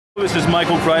This is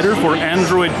Michael Kreider for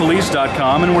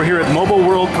AndroidPolice.com, and we're here at Mobile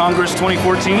World Congress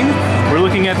 2014. We're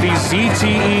looking at the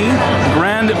ZTE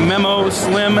Grand Memo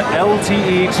Slim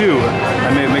LTE 2.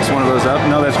 I may have mixed one of those up.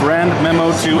 No, that's Grand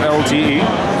Memo 2 LTE.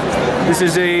 This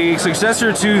is a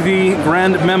successor to the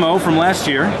Grand Memo from last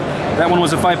year. That one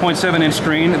was a 5.7-inch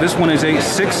screen. This one is a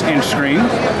 6-inch screen.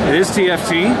 It is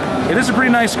TFT. It is a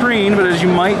pretty nice screen, but as you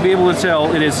might be able to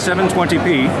tell, it is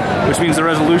 720p, which means the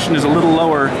resolution is a little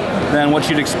lower than what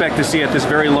you'd expect to see at this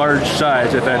very large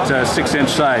size, at that 6-inch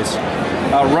size.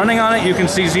 Running on it, you can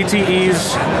see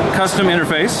ZTE's custom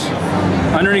interface.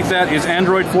 Underneath that is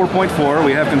Android 4.4.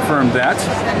 We have confirmed that.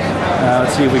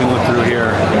 Let's see if we can look through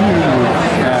here.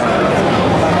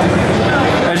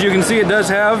 As you can see, it does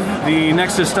have the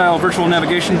Nexus-style virtual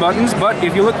navigation buttons, but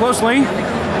if you look closely,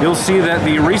 you'll see that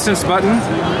the recents button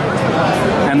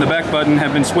and the back button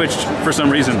have been switched for some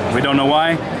reason. We don't know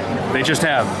why. They just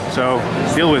have, so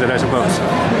deal with it, I suppose.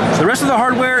 The rest of the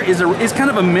hardware is kind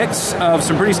of a mix of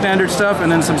some pretty standard stuff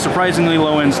and then some surprisingly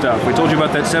low-end stuff. We told you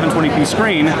about that 720p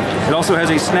screen. It also has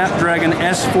a Snapdragon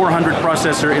S400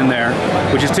 processor in there,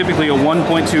 which is typically a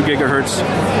 1.2 gigahertz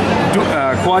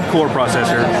quad-core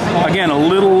processor. Again, a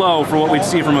little low for what we'd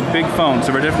see from a big phone,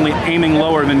 so we're definitely aiming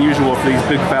lower than usual for these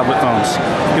big phablet phones.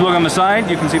 If you look on the side,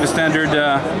 you can see the standard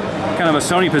kind of a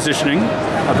Sony positioning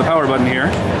of the power button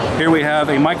here. Here we have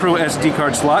a micro SD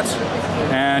card slot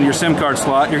and your SIM card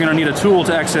slot. You're going to need a tool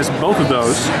to access both of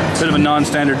those. Bit of a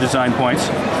non-standard design point.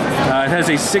 It has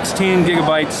a 16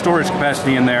 gigabyte storage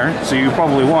capacity in there, so you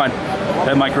probably want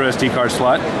that micro SD card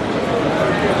slot.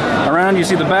 Around, you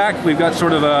see the back. We've got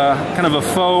sort of a kind of a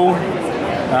faux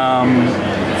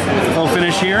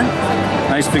finish here.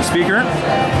 Nice big speaker.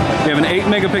 We have an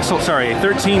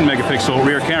 13 megapixel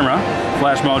rear camera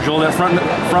flash module. That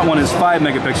front one is 5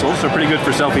 megapixels, so pretty good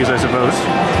for selfies, I suppose.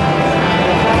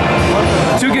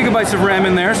 2 gigabytes of RAM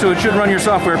in there, so it should run your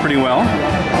software pretty well.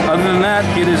 Other than that,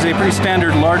 it is a pretty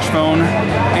standard large phone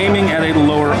aiming at a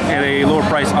lower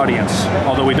price audience.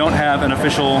 Although we don't have an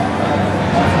official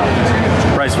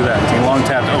price for that. It's a long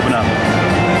tab to open up.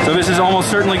 So this is almost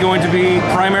certainly going to be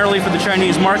primarily for the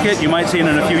Chinese market. You might see it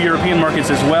in a few European markets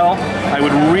as well. I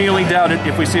would really doubt it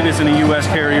if we see this in a US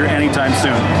carrier anytime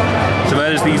soon. So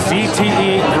that is the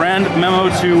ZTE Grand Memo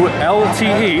 2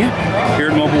 LTE here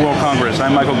at Mobile World Congress.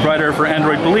 I'm Michael Kreider for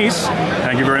Android Police.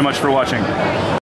 Thank you very much for watching.